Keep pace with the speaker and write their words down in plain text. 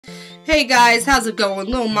Hey guys, how's it going?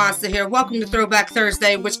 Little Monster here. Welcome to Throwback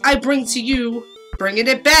Thursday, which I bring to you, bringing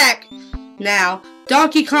it back now,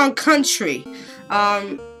 Donkey Kong Country.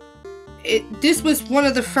 This was one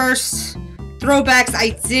of the first throwbacks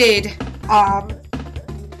I did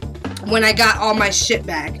when I got all my shit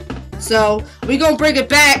back. So we gonna bring it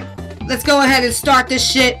back. Let's go ahead and start this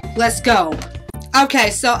shit. Let's go. Okay,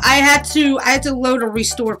 so I had to load a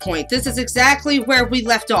restore point. This is exactly where we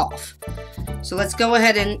left off. So let's go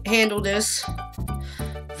ahead and handle this.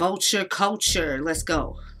 Vulture culture. Let's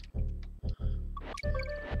go.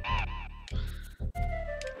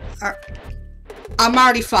 I'm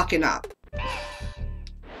already fucking up.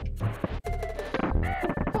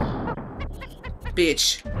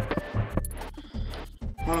 Bitch.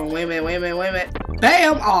 Oh, wait a minute.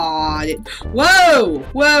 Bam! Aw. Whoa,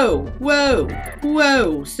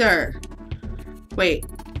 sir. Wait.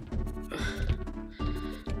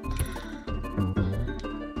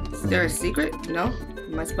 Is there a secret? No?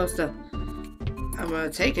 Am I supposed to? I'm gonna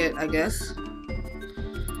take it, I guess.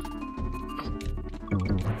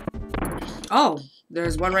 Oh,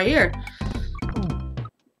 there's one right here.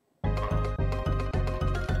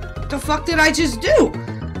 The fuck did I just do?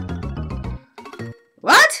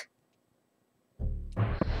 What?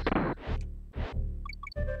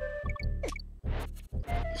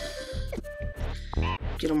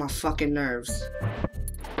 Get on my fucking nerves.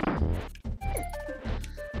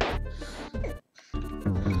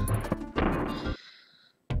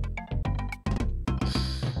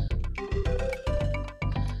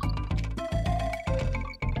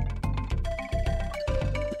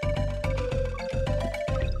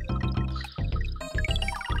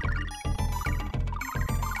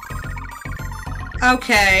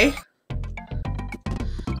 Okay.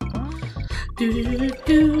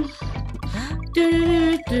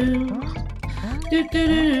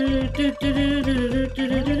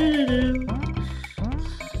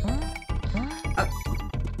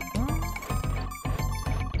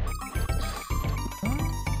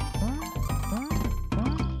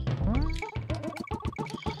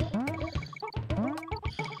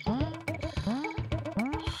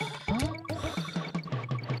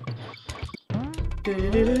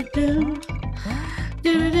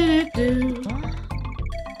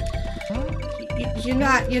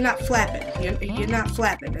 You're not flapping. You're not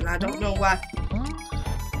flapping, and I don't know why.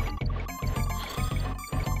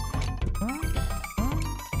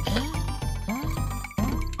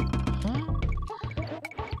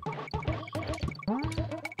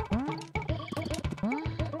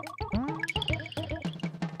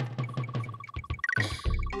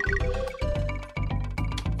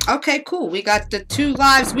 Okay, cool. We got the 2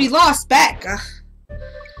 lives we lost back.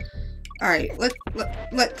 All right,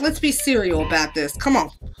 let's be serial about this. Come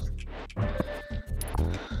on.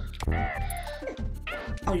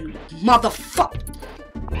 Oh, you motherfucker!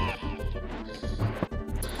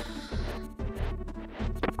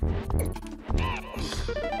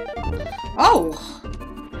 Oh,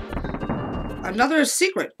 another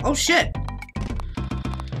secret. Oh shit.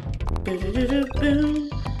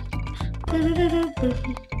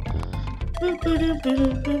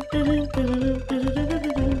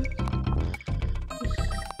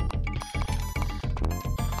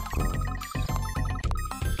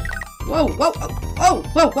 Whoa.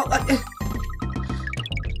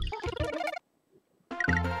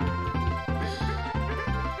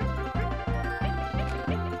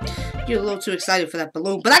 You're a little too excited for that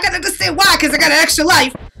balloon, but I gotta understand why, because I got an extra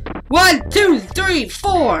life. 1, 2, 3,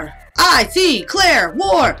 4. I.T. Claire,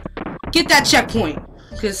 War. Get that checkpoint,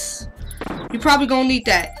 because you're probably gonna need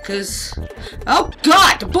that, because... Oh,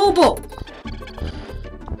 God, the boo-boo.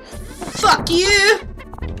 Fuck you.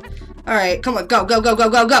 Alright, come on, go.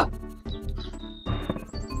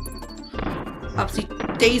 Upsy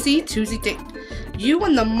Daisy, Toosey Daisy. You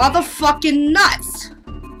and the motherfucking nuts!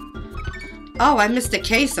 Oh, I missed a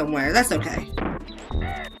K somewhere. That's okay.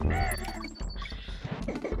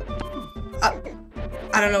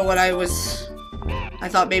 I don't know what I was... I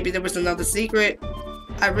thought maybe there was another secret.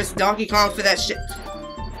 I risked Donkey Kong for that shit.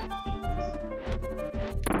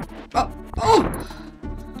 Oh!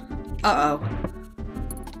 Uh-oh.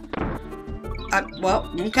 Well,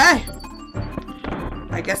 okay.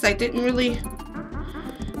 I guess I didn't really...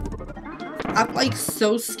 I'm like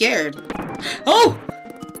so scared. Oh!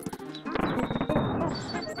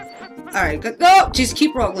 Alright, good. No! Just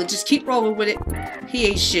keep rolling. Just keep rolling with it. He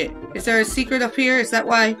ain't shit. Is there a secret up here? Is that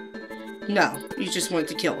why? No. You just wanted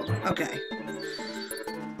to kill him. Okay.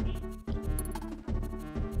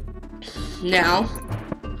 Now.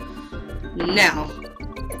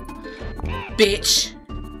 Bitch.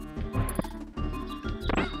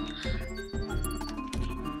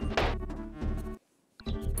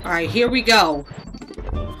 Alright, here we go.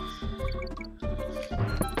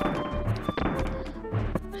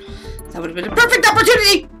 That would have been a perfect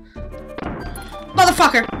opportunity!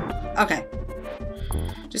 Motherfucker! Okay.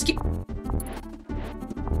 Just keep...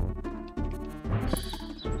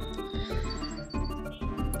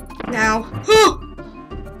 Now. Ooh.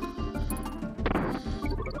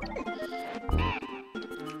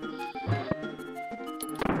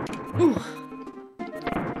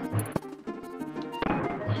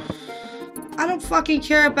 I don't fucking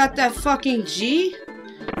care about that fucking G.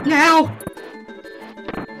 Now.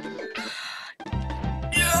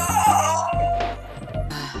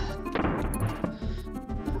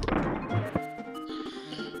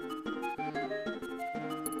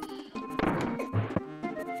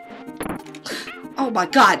 Oh my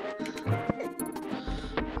god.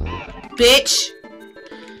 Bitch.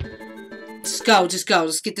 Just go, just go.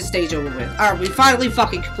 Let's get the stage over with. Alright, we finally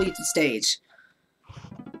fucking complete the stage.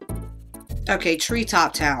 Okay,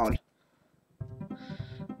 Treetop Town.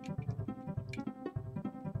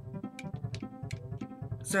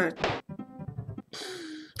 Sir.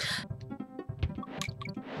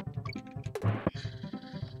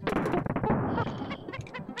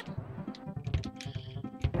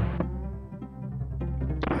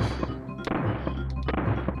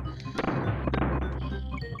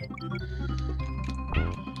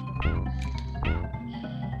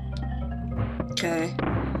 Okay.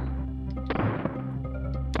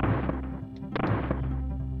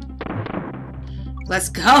 Let's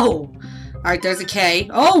go. Alright, there's a K.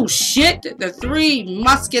 Oh, shit! The Three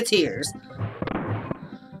Musketeers.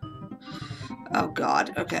 Oh,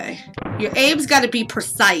 God. Okay. Your aim's gotta be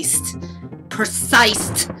precise.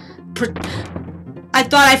 Precise. I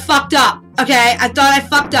thought I fucked up. Okay? I thought I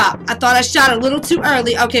fucked up. I thought I shot a little too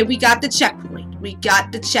early. Okay, we got the checkpoint. We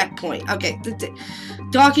got the checkpoint. Okay.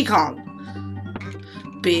 Donkey Kong.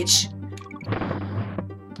 Bitch.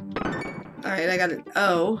 Alright, I got an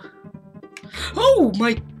O. Oh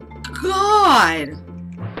my god!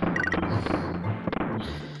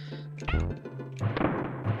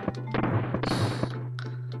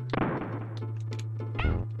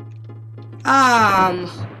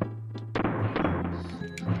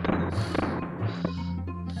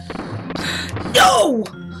 No!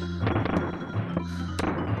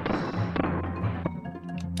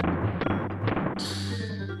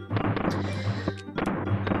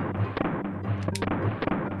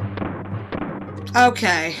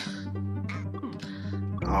 Okay.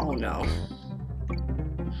 Oh no.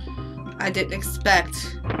 I didn't expect.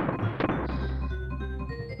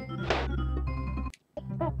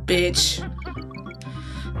 Bitch.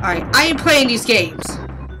 Alright, I ain't playing these games.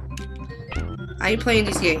 I ain't playing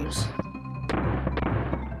these games.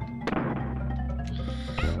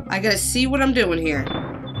 I gotta see what I'm doing here.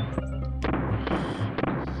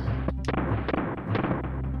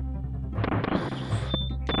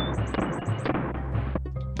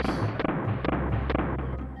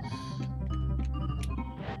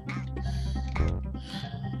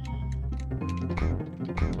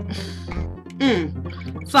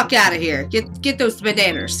 Fuck out of here. Get those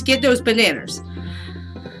bananas. Get those bananas.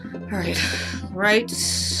 Alright. Right.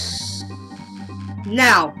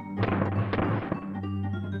 Now.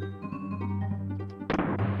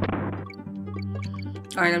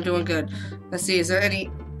 Alright, I'm doing good. Let's see, is there any...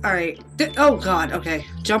 Alright. Oh god, okay.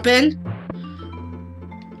 Jump in.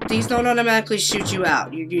 These don't automatically shoot you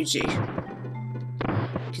out. You're Gucci.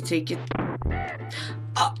 You can take it.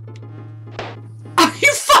 Oh. Are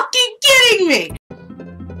you fucking kidding me?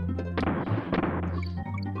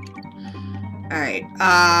 Alright,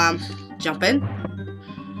 jump in.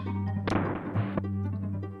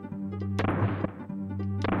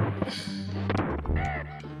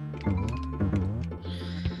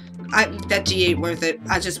 That G ain't worth it.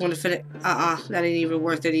 I just want to finish. That ain't even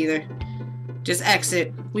worth it either. Just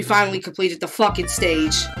exit. We finally completed the fucking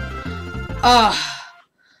stage.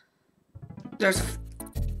 There's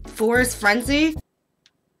Forest Frenzy?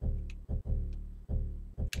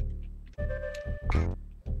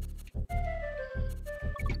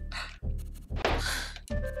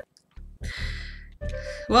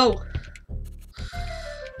 Whoa.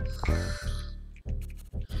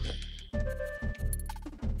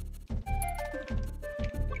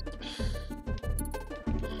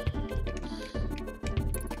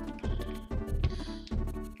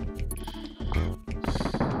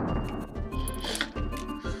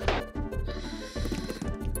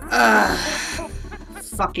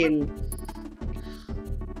 Fucking...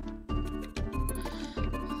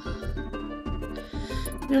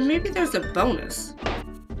 You know, maybe there's a bonus.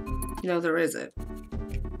 No, there isn't.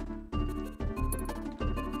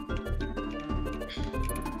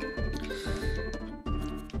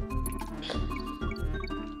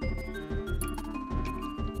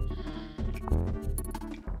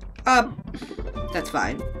 That's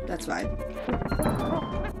fine. That's fine.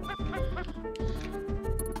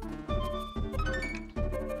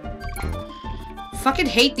 Fucking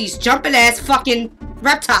hate these jumping ass fucking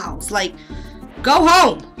reptiles. Like, go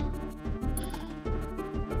home.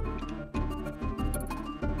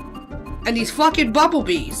 And these fucking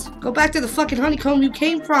bumblebees. Go back to the fucking honeycomb you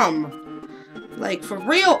came from. Like, for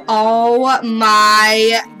real? Oh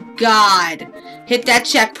my god. Hit that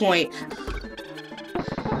checkpoint.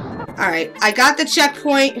 Alright, I got the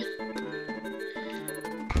checkpoint.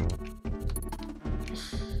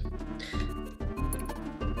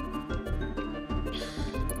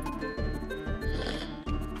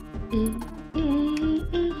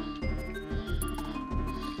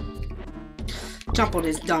 Jump on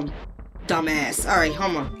his dumb ass. Alright,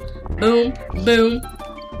 come on. Boom, boom.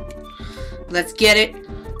 Let's get it.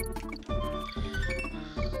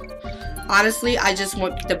 Honestly, I just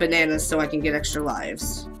want the bananas so I can get extra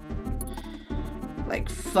lives. Like,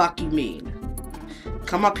 fuck you mean.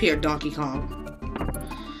 Come up here, Donkey Kong.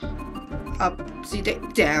 Up,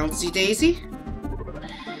 down, Daisy.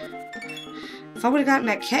 If I would've gotten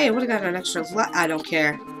that K, I would've gotten an extra I don't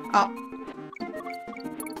care. Oh.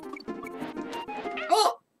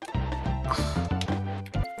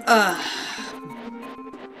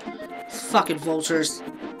 Fucking vultures.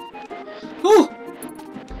 Ooh!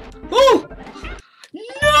 Ooh!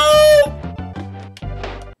 No!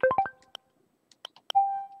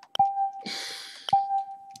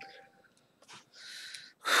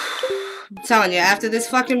 I'm telling you, after this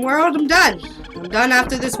fucking world, I'm done. I'm done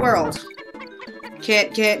after this world.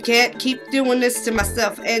 Can't keep doing this to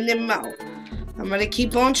myself anymore. I'm gonna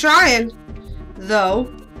keep on trying,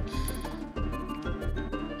 though.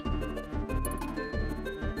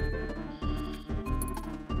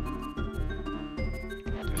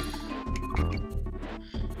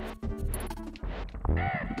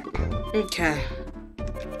 Okay.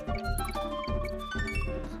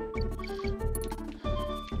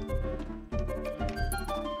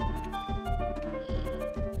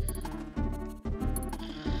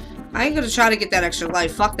 I ain't gonna try to get that extra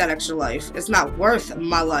life. Fuck that extra life. It's not worth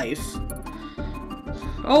my life.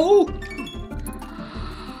 Oh!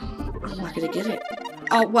 I'm not gonna get it.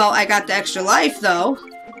 Oh, well, I got the extra life, though.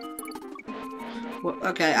 Well,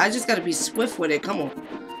 okay, I just gotta be swift with it. Come on.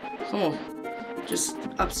 Come on. Just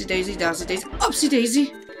upsy daisy, downsy daisy, upsy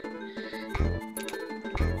daisy.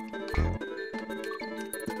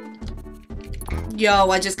 Yo,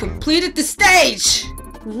 I just completed the stage.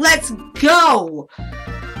 Let's go.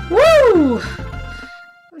 Woo!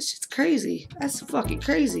 That shit's crazy. That's fucking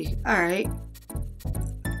crazy. Alright.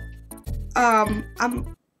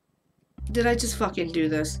 Did I just fucking do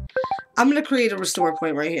this? I'm gonna create a restore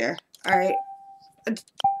point right here. Alright.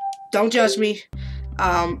 Don't judge me.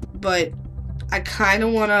 But I kinda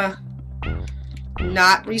wanna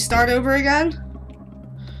not restart over again.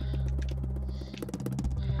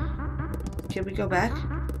 Can we go back?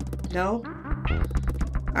 No?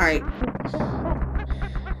 Alright.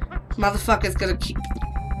 Motherfucker's gonna keep...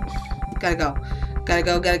 Gotta go. Gotta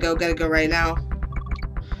go, gotta go, gotta go right now.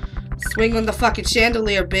 Swing on the fucking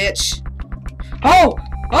chandelier, bitch. Oh!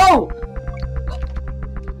 Oh!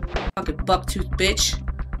 Fucking bucktooth bitch.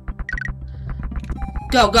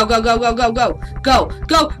 Go, go, go, go, go, go, go. Go,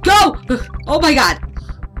 go, go! Oh my god.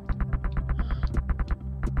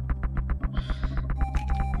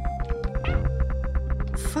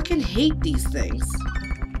 Fucking hate these things.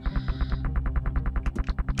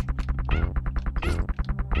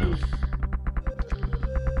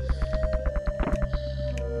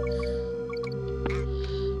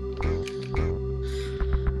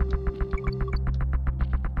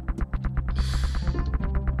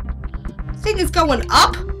 Thing is going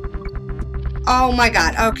up? Oh my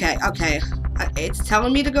god. Okay, okay. It's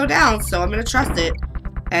telling me to go down, so I'm gonna trust it.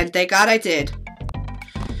 And thank god I did.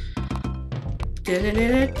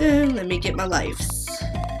 Let me get my lives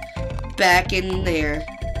back in there.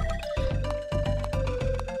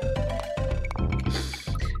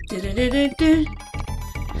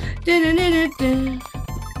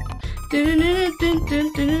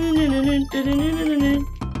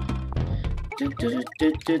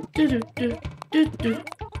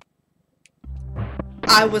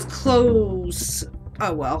 I was close.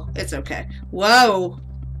 Oh well, it's okay. Whoa.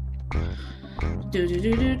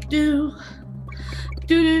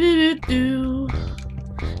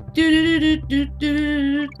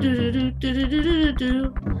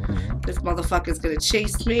 This motherfucker's gonna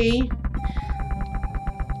chase me.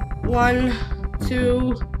 1,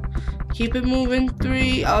 2. Keep it moving.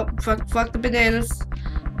 3. Oh, fuck the bananas.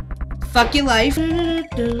 Fuck your life.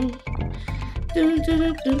 Come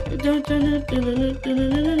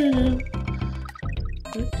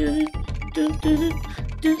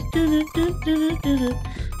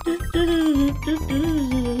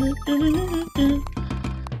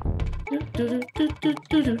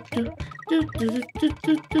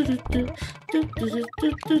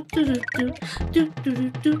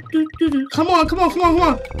on, come on, come on, come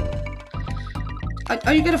on.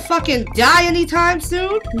 Are you gonna fucking die anytime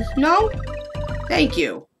soon? No? Thank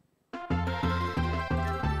you.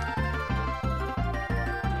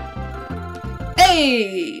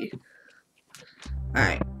 Hey!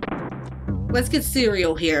 Alright. Let's get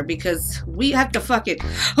cereal here because we have to fucking...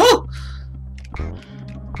 Oh!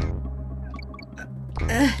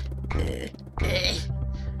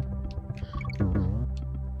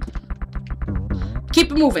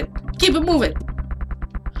 Keep it moving. Keep it moving.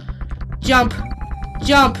 Jump.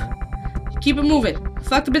 Jump. Keep it moving.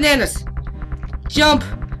 Fuck the bananas. Jump.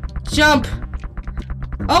 Jump.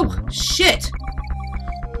 Oh, shit.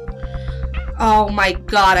 Oh my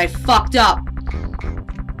god, I fucked up.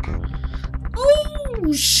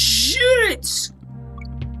 Oh, shit.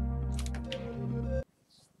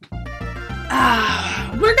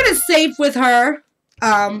 We're gonna save with her.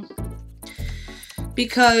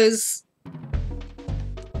 Because...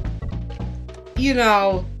 you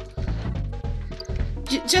know...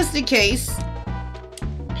 just in case.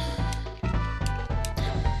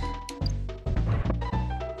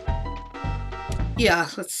 Yeah,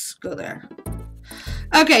 let's go there.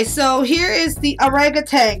 Okay, so here is the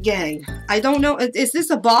orangutan gang. I don't know, is this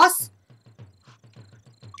a boss?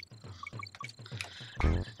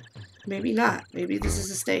 Maybe not. Maybe this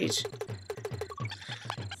is a stage.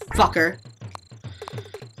 Fucker.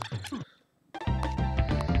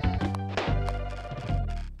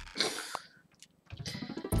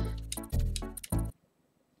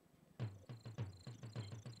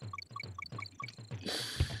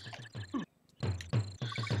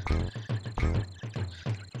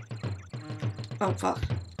 Oh, fuck.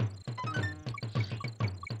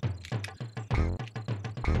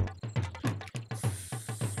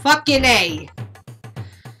 Fucking A.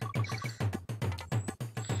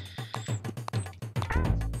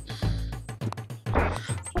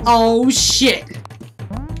 Oh, shit.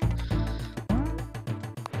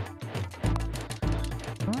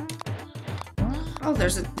 Oh,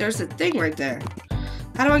 there's a thing right there.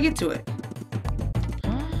 How do I get to it?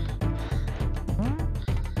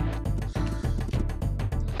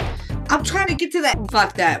 I'm trying to get to that.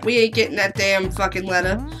 Fuck that. We ain't getting that damn fucking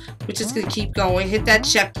letter. We're just gonna keep going. Hit that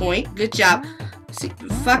checkpoint. Good job. See,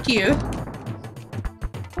 fuck you.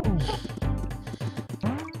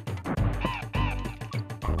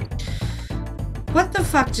 What the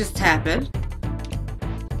fuck just happened?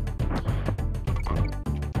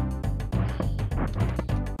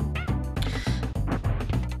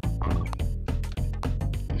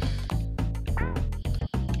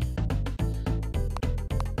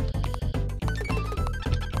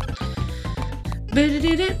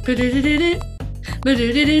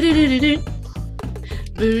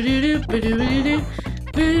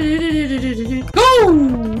 Oh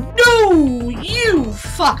no, you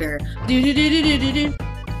fucker!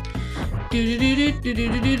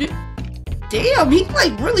 Damn, he's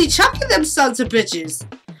like really chucking them sons of bitches.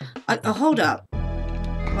 Hold up.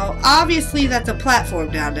 Well, obviously that's a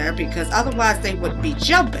platform down there because otherwise they wouldn't be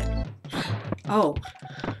jumping. Oh.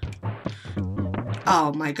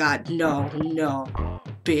 Oh my god, no, no,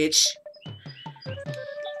 bitch.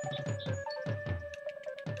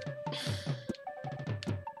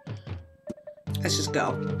 Let's just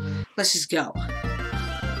go. Let's just go.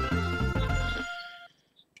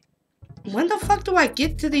 When the fuck do I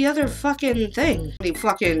get to the other fucking thing? The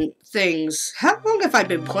fucking things. How long have I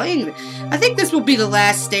been playing? I think this will be the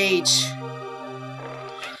last stage.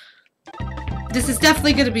 This is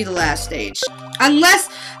definitely gonna be the last stage. Unless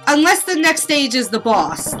the next stage is the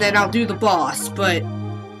boss, then I'll do the boss, but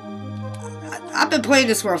I've been playing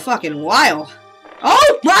this for a fucking while.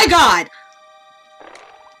 Oh my god!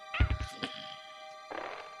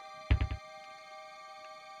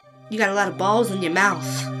 You got a lot of balls in your mouth.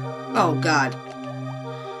 Oh god.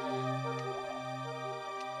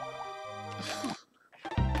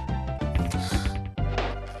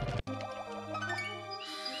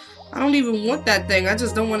 I don't even want that thing. I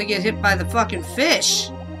just don't want to get hit by the fucking fish.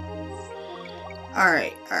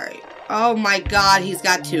 Alright, alright. Oh my god, he's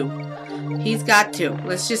got two. He's got two.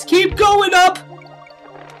 Let's just keep going up!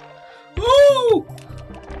 Woo!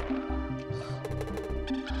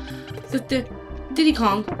 Diddy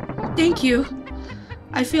Kong, thank you.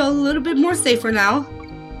 I feel a little bit more safer now.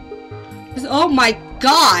 Oh my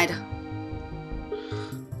god!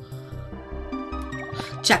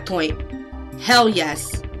 Checkpoint. Hell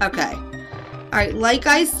yes. Okay. Alright, like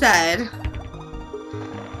I said,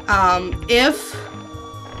 if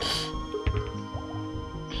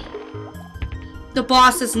the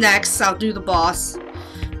boss is next, I'll do the boss.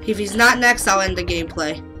 If he's not next, I'll end the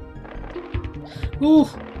gameplay. Ooh.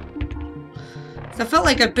 I felt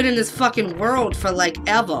like I've been in this fucking world for like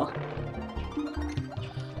ever.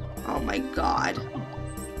 Oh my god.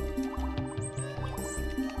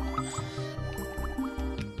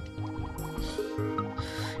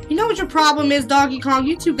 You know what your problem is, Donkey Kong?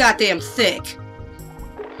 You too goddamn thick.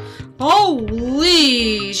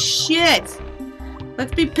 Holy shit.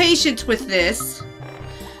 Let's be patient with this.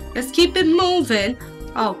 Let's keep it moving.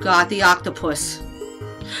 Oh god, the octopus.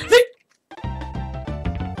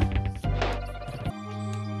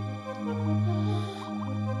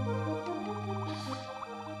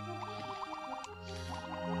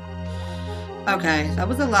 Okay, that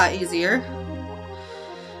was a lot easier.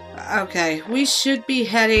 Okay, we should be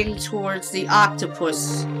heading towards the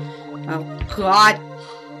octopus. Oh god.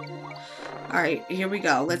 Alright, here we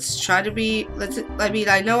go. Let's try to be... I mean,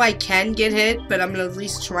 I know I can get hit, but I'm gonna at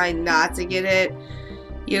least try not to get hit.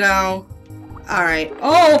 You know? Alright.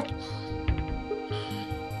 Oh!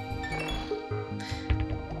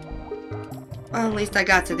 Well, at least I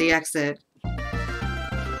got to the exit.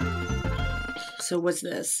 So what's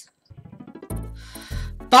this?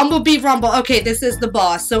 Bumblebee Rumble. Okay, this is the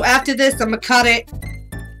boss. So after this, I'm gonna cut it.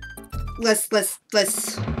 Let's.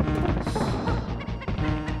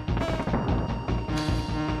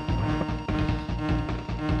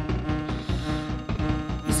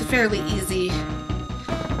 He's a fairly easy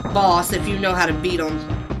boss if you know how to beat him.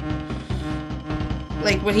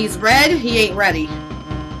 Like when he's red, he ain't ready.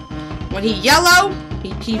 When he yellow,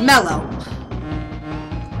 he mellow.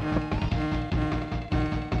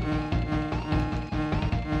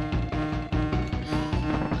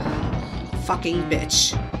 Fucking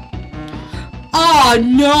bitch. Oh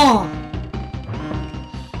no!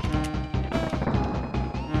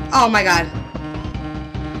 Oh my god.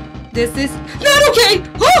 This is not okay!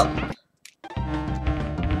 Oh!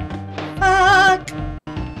 Fuck!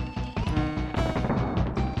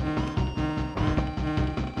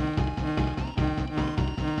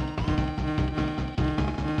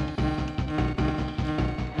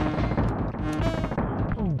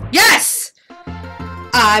 Yes!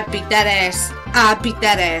 I beat that ass. I beat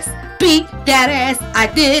that ass. Beat that ass. I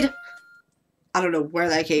did. I don't know where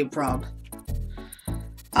that came from.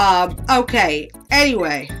 Okay.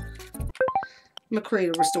 Anyway. I'm gonna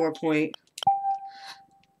create a restore point.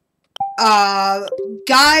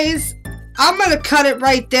 Guys, I'm gonna cut it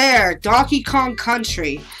right there. Donkey Kong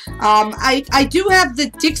Country. I do have the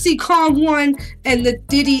Dixie Kong one and the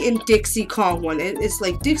Diddy and Dixie Kong one. It's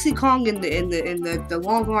like Dixie Kong and the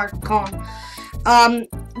Long Arc Kong.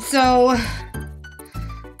 So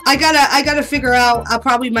I gotta figure out. I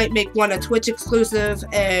probably might make one a Twitch exclusive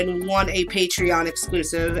and one a Patreon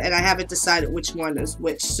exclusive, and I haven't decided which one is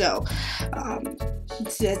which. So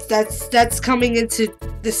that's coming into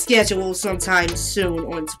the schedule sometime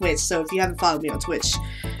soon on Twitch. So if you haven't followed me on Twitch,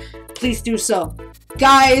 please do so,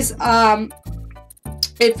 guys.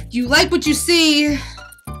 If you like what you see,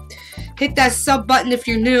 hit that sub button if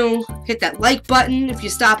you're new, hit that like button if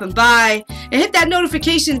you're stopping by, and hit that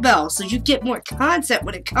notification bell so you get more content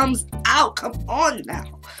when it comes out. Come on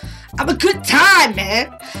now. Have a good time,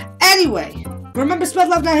 man. Anyway, remember, spread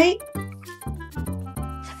love, not hate.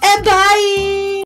 And bye!